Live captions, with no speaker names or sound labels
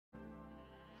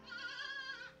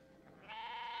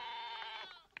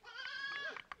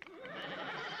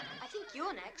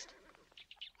You're next.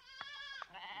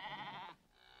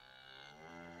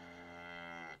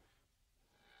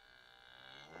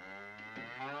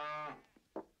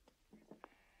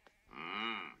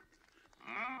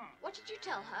 What did you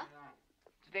tell her?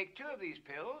 To take 2 of these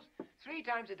pills 3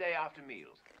 times a day after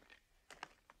meals.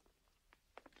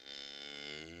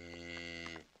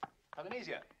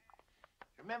 Polynesia,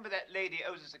 remember that lady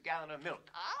owes us a gallon of milk.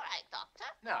 All right, Doctor.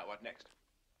 Now, what next?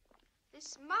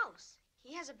 This mouse.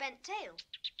 He has a bent tail.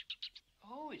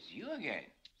 Oh, it's you again.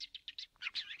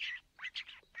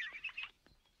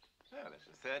 Well, it's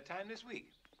the 3rd time this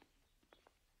week.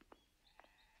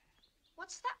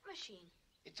 What's that machine?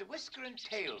 It's a whisker and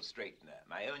tail straightener,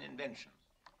 my own invention.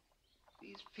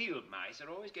 These field mice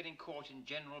are always getting caught in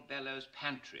General Bellow's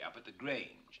pantry up at the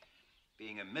Grange.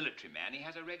 Being a military man, he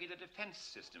has a regular defense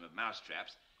system of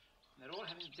mousetraps, and they're all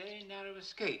having very narrow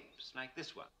escapes, like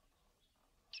this one.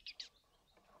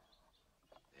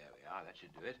 There we are, that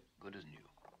should do it. Good as new.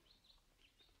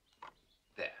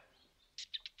 There.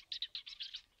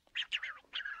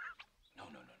 No,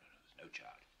 there's no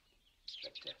charge.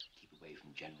 But keep away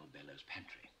from General Bellow's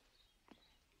pantry.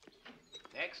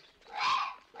 Next.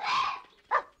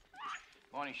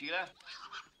 Morning, Sheila.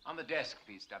 On the desk,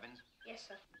 please, Stubbins. Yes,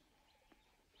 sir.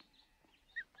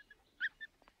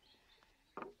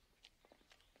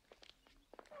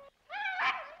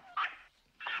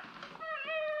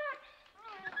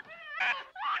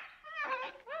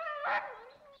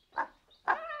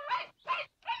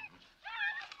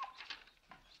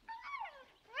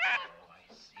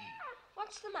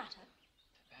 What's the matter?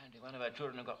 Apparently one of our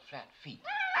children have got flat feet.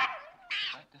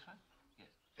 Right, this one? Yes.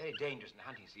 Very dangerous in the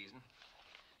hunting season.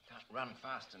 Can't run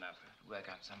fast enough to work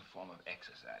out some form of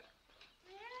exercise.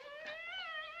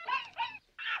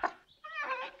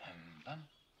 Hum-bum,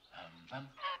 hum-bum,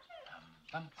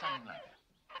 hum-bum, something like that.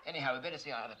 Anyhow, we'd better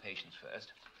see our other patients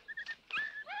first.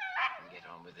 We'll get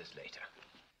on with this later.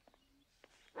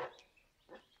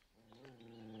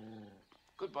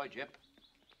 Good boy, Jip.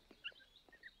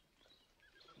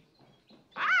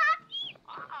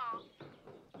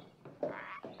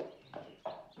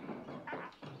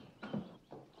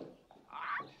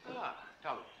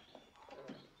 Toggle.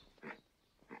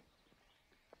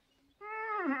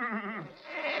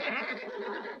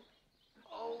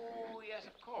 Oh, yes,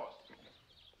 of course.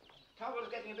 Toggle's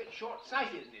getting a bit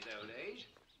short-sighted in his old age.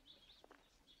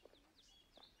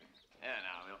 There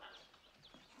now,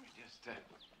 we'll just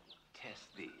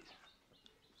test these.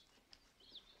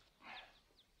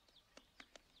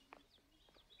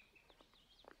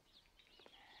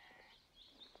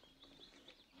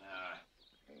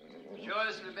 Sure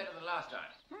this will be better than last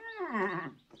time.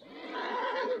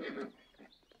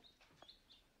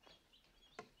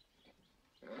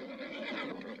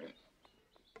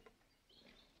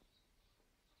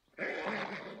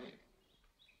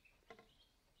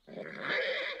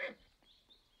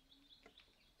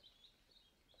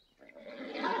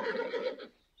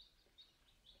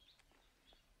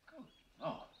 Good.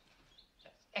 Oh,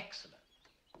 that's excellent.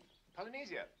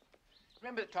 Polynesia.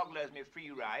 Remember that Toggle owes me a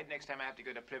free ride next time I have to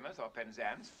go to Plymouth or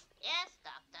Penzance? Yes,